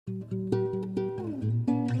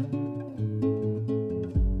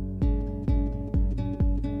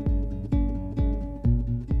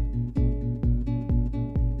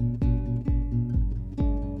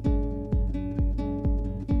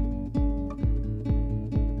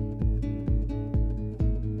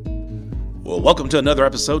Well, welcome to another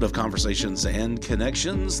episode of Conversations and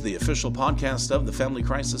Connections, the official podcast of the Family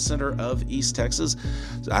Crisis Center of East Texas.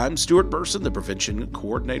 I'm Stuart Burson, the Prevention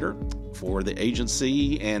Coordinator for the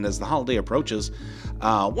agency, and as the holiday approaches,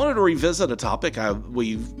 wanted to revisit a topic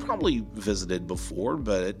we've probably visited before,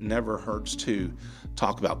 but it never hurts to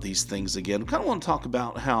talk about these things again. I kind of want to talk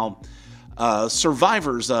about how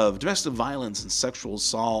survivors of domestic violence and sexual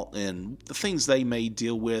assault and the things they may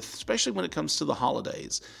deal with, especially when it comes to the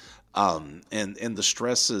holidays, and the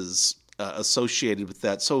stresses associated with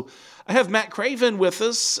that. So I have Matt Craven with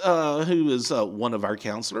us, who is one of our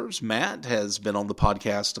counselors. Matt has been on the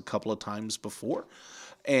podcast a couple of times before,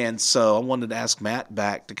 and so I wanted to ask Matt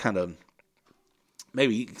back to kind of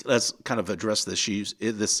let's address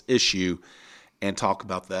this issue and talk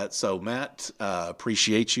about that. So Matt,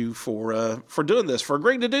 appreciate you for doing this, for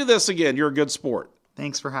agreeing to do this again. You're a good sport.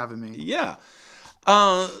 Thanks for having me. Yeah.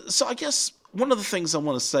 So I guess one of the things I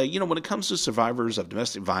want to say, when it comes to survivors of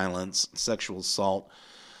domestic violence, sexual assault,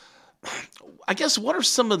 I guess what are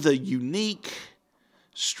some of the unique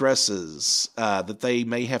stresses that they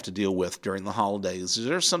may have to deal with during the holidays? Is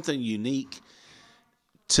there something unique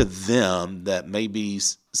to them that maybe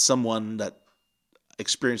someone that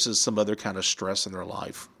experiences some other kind of stress in their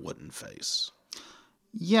life wouldn't face?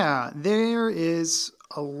 Yeah, there is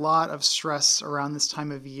a lot of stress around this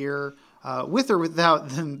time of year, with or without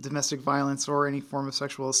domestic violence or any form of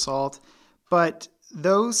sexual assault. But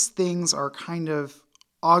those things are kind of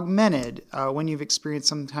augmented when you've experienced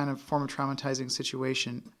some kind of form of traumatizing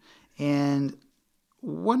situation. And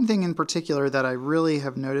one thing in particular that I really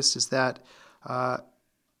have noticed is that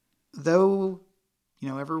though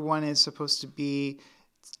everyone is supposed to be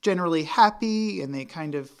generally happy and they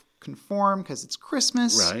kind of conform because it's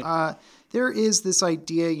Christmas, right. There is this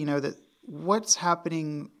idea, that what's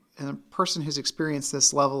happening in a person who's experienced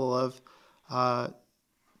this level of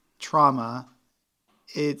trauma,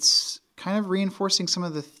 it's kind of reinforcing some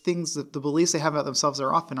of the things that the beliefs they have about themselves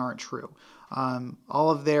aren't true.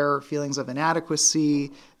 All of their feelings of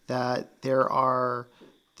inadequacy, that there are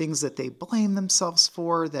things that they blame themselves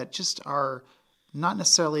for that just are not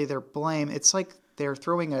necessarily their blame. It's like they're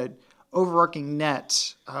throwing an overarching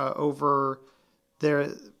net over their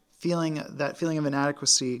feeling of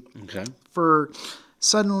inadequacy. Okay. For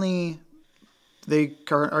suddenly they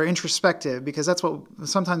are introspective, because that's what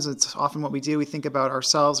sometimes it's often what we do. We think about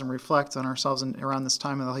ourselves and reflect on ourselves around this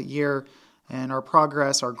time of the year and our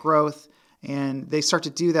progress, our growth, and they start to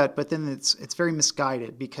do that. But then it's very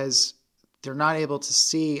misguided because they're not able to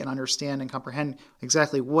see and understand and comprehend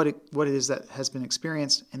exactly what it is that has been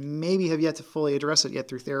experienced, and maybe have yet to fully address it yet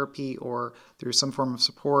through therapy or through some form of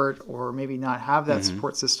support, or maybe not have that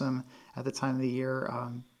support system at the time of the year.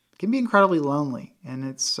 It can be incredibly lonely, and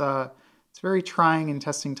it's very trying and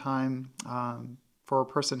testing time for a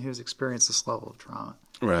person who's experienced this level of trauma.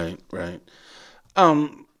 Right.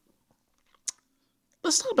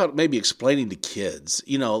 Let's talk about maybe explaining to kids.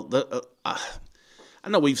 I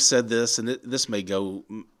know we've said this, and this may go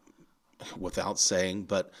without saying,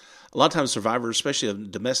 but a lot of times survivors, especially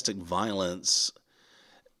of domestic violence,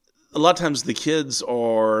 a lot of times the kids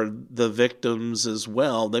are the victims as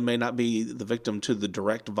well. They may not be the victim to the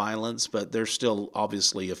direct violence, but they're still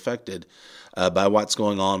obviously affected by what's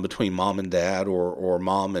going on between mom and dad, or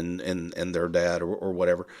mom and their dad, or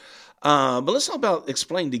whatever. But let's talk about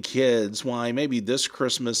explaining to kids why maybe this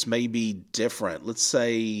Christmas may be different. Let's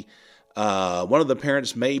say one of the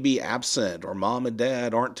parents may be absent, or mom and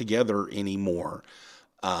dad aren't together anymore.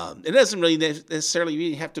 It doesn't really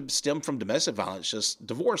necessarily have to stem from domestic violence, just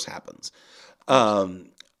divorce happens. How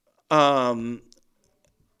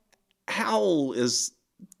is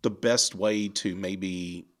the best way to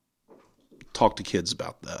maybe talk to kids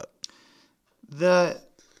about that? The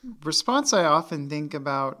response I often think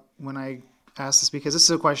about when I ask this, because this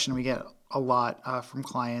is a question we get a lot from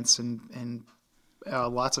clients and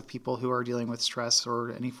lots of people who are dealing with stress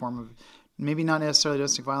or any form of, maybe not necessarily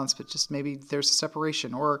domestic violence, but just maybe there's a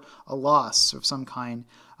separation or a loss of some kind.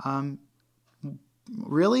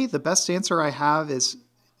 Really, the best answer I have is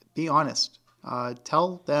be honest.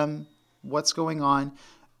 Tell them what's going on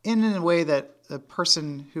in a way that the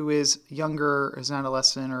person who is younger, is an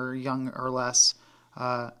adolescent or young or less,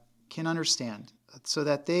 can understand, so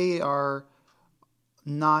that they are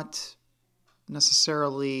not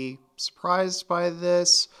necessarily surprised by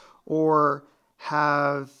this or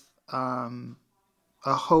have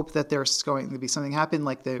a hope that there's going to be something happen,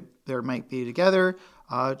 like there might be together.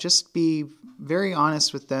 Just be very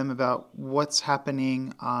honest with them about what's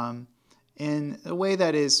happening in a way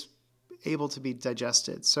that is able to be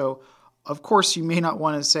digested. So Of course, you may not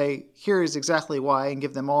want to say, here is exactly why, and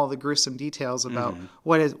give them all the gruesome details about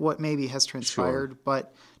what maybe has transpired,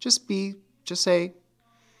 but just say,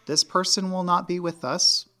 this person will not be with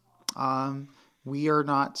us. We are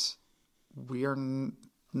not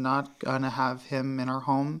going to have him in our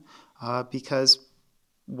home because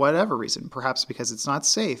whatever reason, perhaps because it's not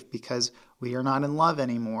safe, because we are not in love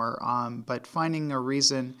anymore. But finding a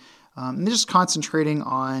reason, and just concentrating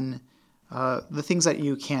on the things that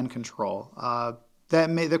you can control.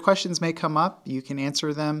 The questions may come up. You can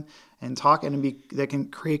answer them and talk, and that can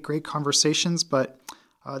create great conversations. But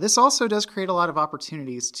this also does create a lot of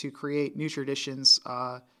opportunities to create new traditions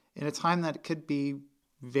in a time that could be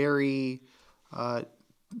very,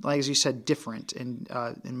 like as you said, different and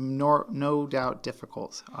no doubt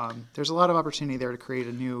difficult. There's a lot of opportunity there to create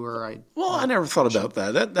a new I never thought about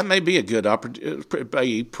that. That may be a good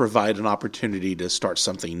opportunity, provide an opportunity to start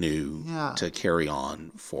something new to carry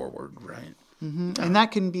on forward, right? Mm-hmm. And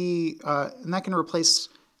that can be, and that can replace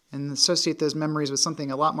and associate those memories with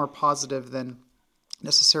something a lot more positive than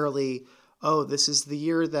necessarily, oh, this is the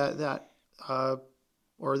year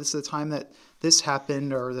or this is the time that this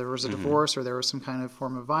happened, or there was a divorce, or there was some kind of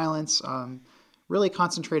form of violence. Really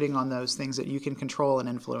concentrating on those things that you can control and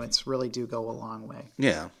influence really do go a long way.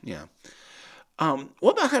 Yeah.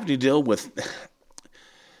 What about having to deal with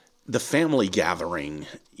the family gathering?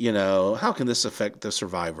 How can this affect the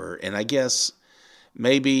survivor? And I guess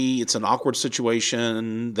maybe it's an awkward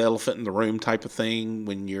situation, the elephant in the room type of thing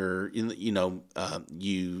when you're in,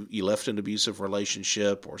 you left an abusive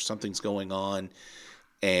relationship or something's going on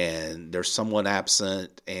and there's someone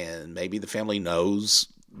absent and maybe the family knows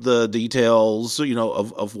the details,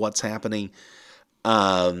 of what's happening.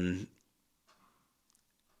 What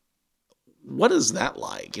is that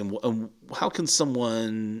like? And how can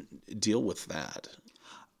someone deal with that?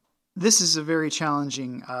 This is a very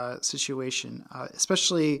challenging situation,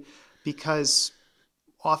 especially because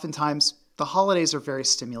oftentimes the holidays are very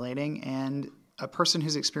stimulating, and a person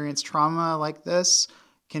who's experienced trauma like this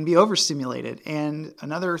can be overstimulated. And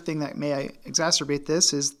another thing that may exacerbate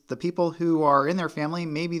this is the people who are in their family,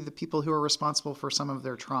 maybe the people who are responsible for some of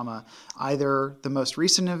their trauma, either the most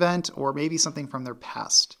recent event or maybe something from their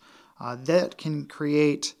past. That can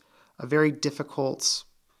create a very difficult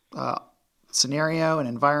scenario and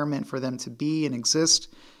environment for them to be and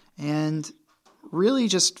exist, and really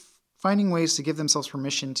just finding ways to give themselves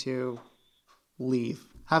permission to leave,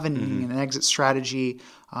 have an exit strategy,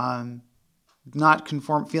 not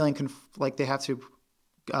feeling like they have to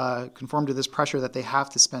conform to this pressure that they have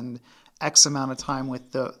to spend X amount of time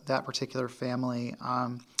with that particular family.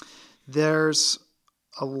 There's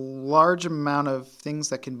a large amount of things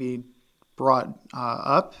that can be brought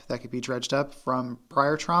up, that could be dredged up from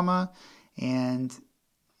prior trauma. And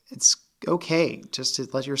it's okay just to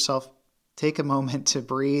let yourself take a moment to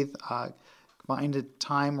breathe, find a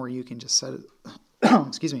time where you can just set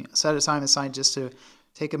a time aside just to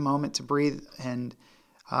take a moment to breathe, and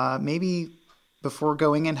maybe before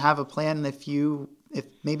going in, have a plan if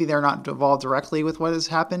maybe they're not involved directly with what has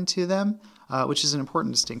happened to them, which is an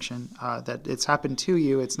important distinction, that it's happened to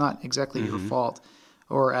you. It's not exactly your fault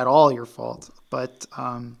or at all your fault, but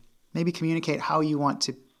maybe communicate how you want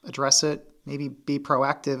to address it, maybe be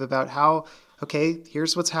proactive about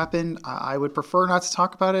here's what's happened. I would prefer not to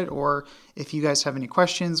talk about it, or if you guys have any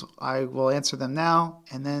questions, I will answer them now,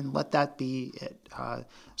 and then let that be it.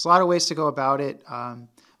 There's a lot of ways to go about it,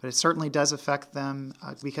 but it certainly does affect them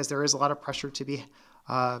because there is a lot of pressure to be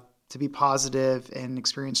positive and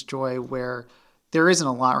experience joy where there isn't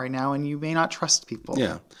a lot right now, and you may not trust people.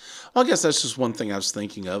 Yeah. Well, I guess that's just one thing I was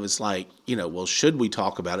thinking of. It's like, should we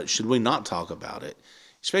talk about it? Should we not talk about it?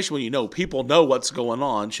 Especially when people know what's going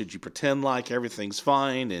on. Should you pretend like everything's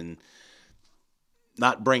fine and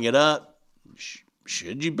not bring it up?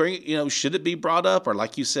 Should you bring it? Should it be brought up, or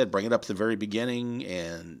like you said, bring it up at the very beginning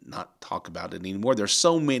and not talk about it anymore? There's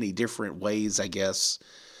so many different ways, I guess,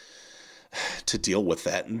 to deal with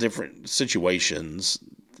that in different situations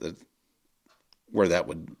where that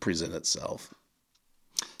would present itself.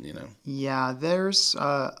 Yeah, there's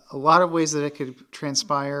a lot of ways that it could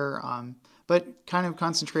transpire. But kind of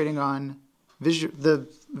concentrating on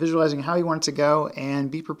visualizing how you want it to go,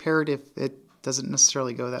 and be prepared if it doesn't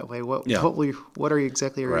necessarily go that way. What are you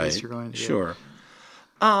exactly you're going to do? Sure.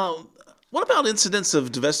 What about incidents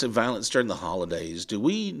of domestic violence during the holidays? Do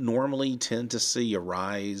we normally tend to see a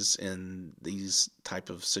rise in these type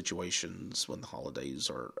of situations when the holidays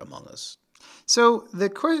are among us? So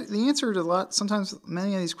the answer to sometimes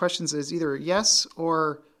many of these questions is either yes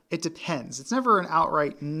or it depends. It's never an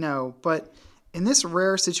outright no, but in this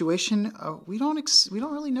rare situation, we don't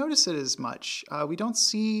really notice it as much. We don't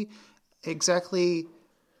see exactly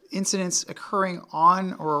incidents occurring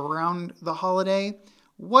on or around the holiday,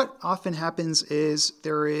 what often happens is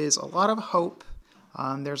there is a lot of hope.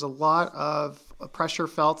 There's a lot of pressure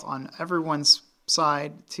felt on everyone's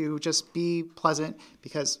side to just be pleasant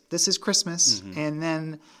because this is Christmas. Mm-hmm. And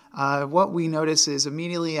then what we notice is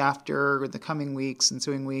immediately after the coming weeks,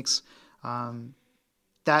 ensuing weeks,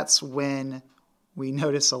 that's when we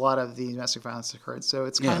notice a lot of the domestic violence occurred. So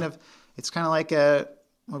it's kind of like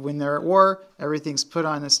when they're at war, everything's put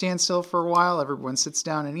on a standstill for a while. Everyone sits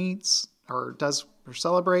down and eats or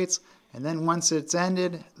celebrates. And then once it's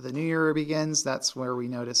ended, the new year begins. That's where we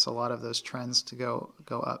notice a lot of those trends to go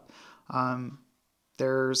up.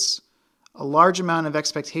 There's a large amount of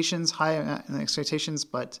expectations, high expectations,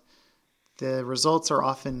 but the results are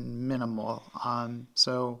often minimal.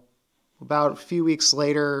 So about a few weeks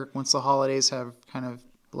later, once the holidays have kind of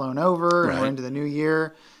blown over and we're into the new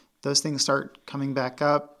year, those things start coming back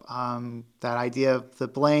up. That idea of the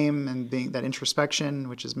blame and being that introspection,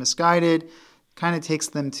 which is misguided, kind of takes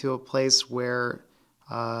them to a place where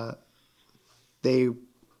they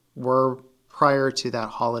were prior to that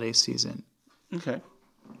holiday season. Okay.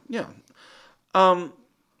 Yeah.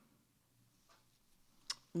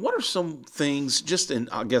 What are some things just in,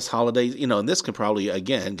 I guess, holidays, and this could probably,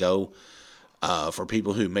 again, go for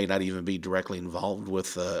people who may not even be directly involved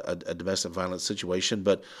with a domestic violence situation,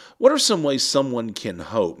 but what are some ways someone can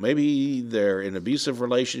hope? Maybe they're in an abusive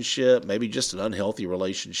relationship, maybe just an unhealthy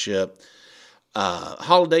relationship,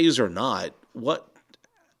 holidays or not, what,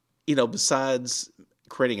 besides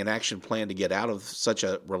creating an action plan to get out of such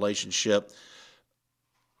a relationship,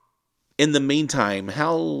 in the meantime,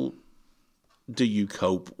 how do you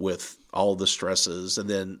cope with all the stresses? And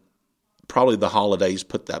then probably the holidays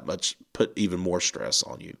put even more stress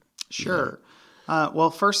on you. Sure.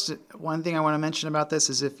 Well, first, one thing I want to mention about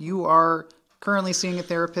this is if you are currently seeing a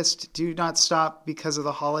therapist, do not stop because of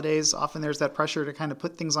the holidays. Often there's that pressure to kind of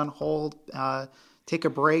put things on hold, take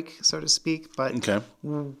a break, so to speak. But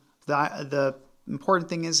the important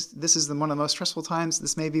thing is this is one of the most stressful times.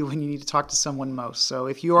 This may be when you need to talk to someone most. So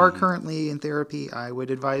if you are currently in therapy, I would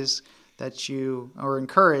advise that you, or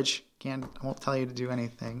encourage, I won't tell you to do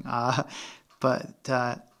anything, but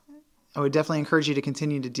I would definitely encourage you to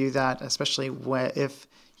continue to do that, especially if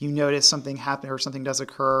you notice something happen or something does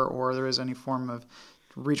occur or there is any form of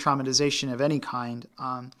re-traumatization of any kind.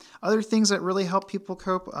 Other things that really help people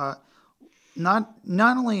cope, not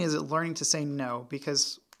only is it learning to say no,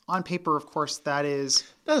 because on paper, of course, that is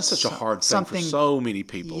such a hard thing for so many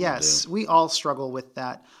people. Yes, to do. We all struggle with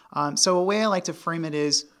that. So a way I like to frame it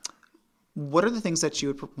is, what are the things that you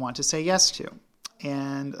would want to say yes to?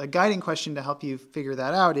 And a guiding question to help you figure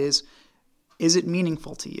that out is it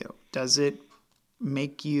meaningful to you? Does it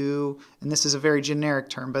make you, and this is a very generic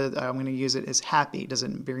term, but I'm going to use it as happy. Does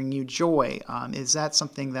it bring you joy? Is that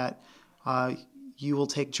something that you will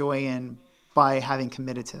take joy in by having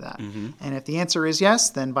committed to that? Mm-hmm. And if the answer is yes,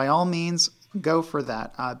 then by all means, go for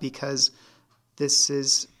that because this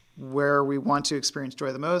is where we want to experience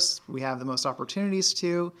joy the most. We have the most opportunities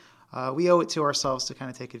to. We owe it to ourselves to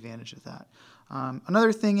kind of take advantage of that.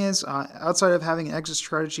 Another thing is, outside of having an exit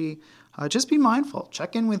strategy, just be mindful.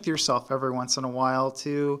 Check in with yourself every once in a while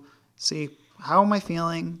to see, how am I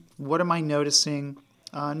feeling? What am I noticing?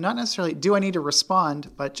 Not necessarily, do I need to respond,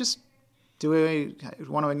 but just, do I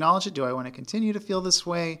want to acknowledge it? Do I want to continue to feel this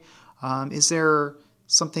way? Is there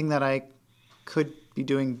something that I could be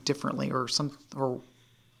doing differently, or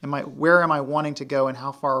where am I wanting to go, and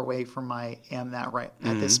how far away from I am that right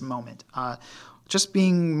at this moment? Just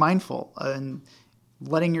being mindful and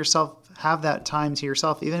letting yourself have that time to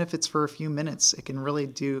yourself, even if it's for a few minutes, it can really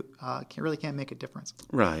can make a difference.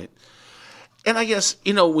 Right. And I guess,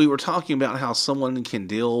 we were talking about how someone can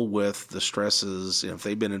deal with the stresses if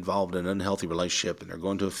they've been involved in an unhealthy relationship and they're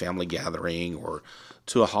going to a family gathering or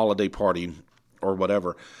to a holiday party or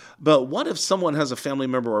whatever. But what if someone has a family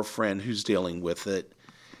member or a friend who's dealing with it?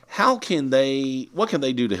 What can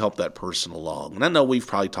they do to help that person along? And I know we've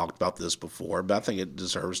probably talked about this before, but I think it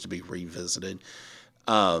deserves to be revisited.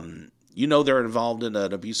 They're involved in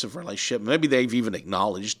an abusive relationship. Maybe they've even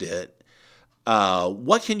acknowledged it.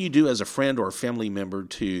 What can you do as a friend or a family member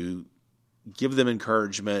to give them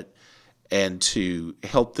encouragement and to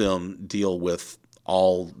help them deal with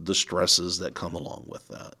all the stresses that come along with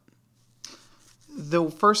that?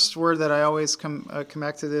 The first word that I always come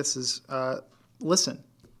back to this is listen.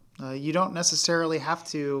 You don't necessarily have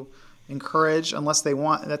to encourage unless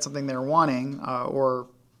that's something they're wanting, or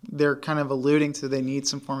they're kind of alluding to they need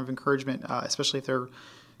some form of encouragement, especially if they're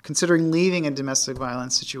considering leaving a domestic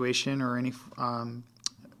violence situation or any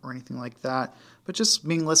or anything like that, but just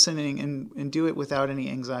being listening and do it without any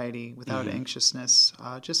anxiety, without anxiousness.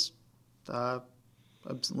 Just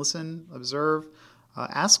listen, observe,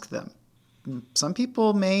 ask them. Some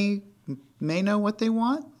people may know what they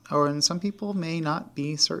want, and some people may not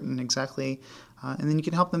be certain exactly, and then you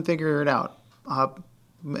can help them figure it out.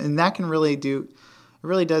 And that can really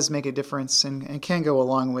does make a difference and can go a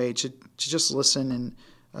long way to just listen and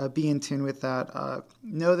be in tune with that.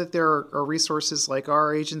 Know that there are resources like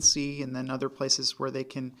our agency and then other places where they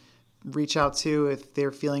can reach out to if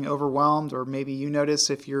they're feeling overwhelmed, or maybe you notice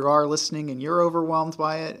if you are listening and you're overwhelmed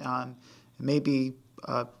by it, maybe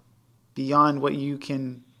beyond what you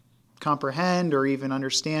can comprehend or even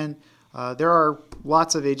understand. There are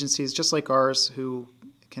lots of agencies just like ours who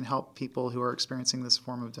can help people who are experiencing this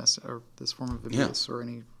form of abuse or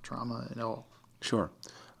any trauma at all. Sure.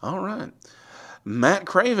 All right. Matt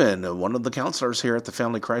Craven, one of the counselors here at the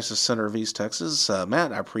Family Crisis Center of East Texas.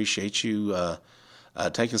 Matt, I appreciate you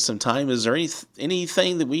taking some time. Is there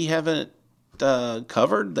anything that we haven't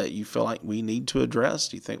covered that you feel like we need to address?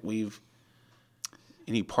 Do you think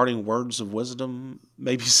any parting words of wisdom,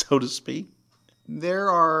 maybe so to speak? There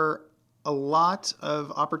are a lot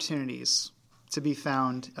of opportunities to be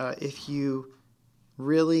found if you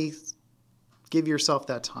really give yourself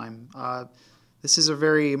that time. This is a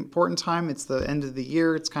very important time. It's the end of the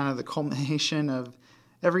year. It's kind of the culmination of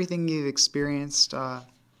everything you've experienced.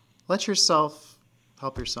 Let yourself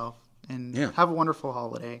help yourself and have a wonderful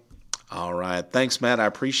holiday. All right. Thanks, Matt. I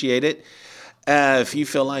appreciate it. If you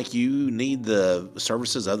feel like you need the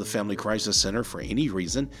services of the Family Crisis Center for any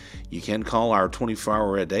reason, you can call our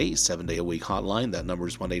 24-hour-a-day, 7-day-a-week hotline. That number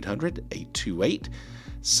is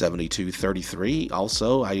 1-800-828-7233.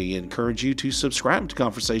 Also, I encourage you to subscribe to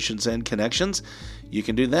Conversations and Connections. You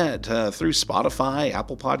can do that through Spotify,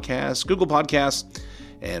 Apple Podcasts, Google Podcasts,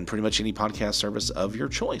 and pretty much any podcast service of your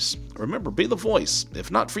choice. Remember, be the voice,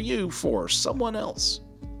 if not for you, for someone else.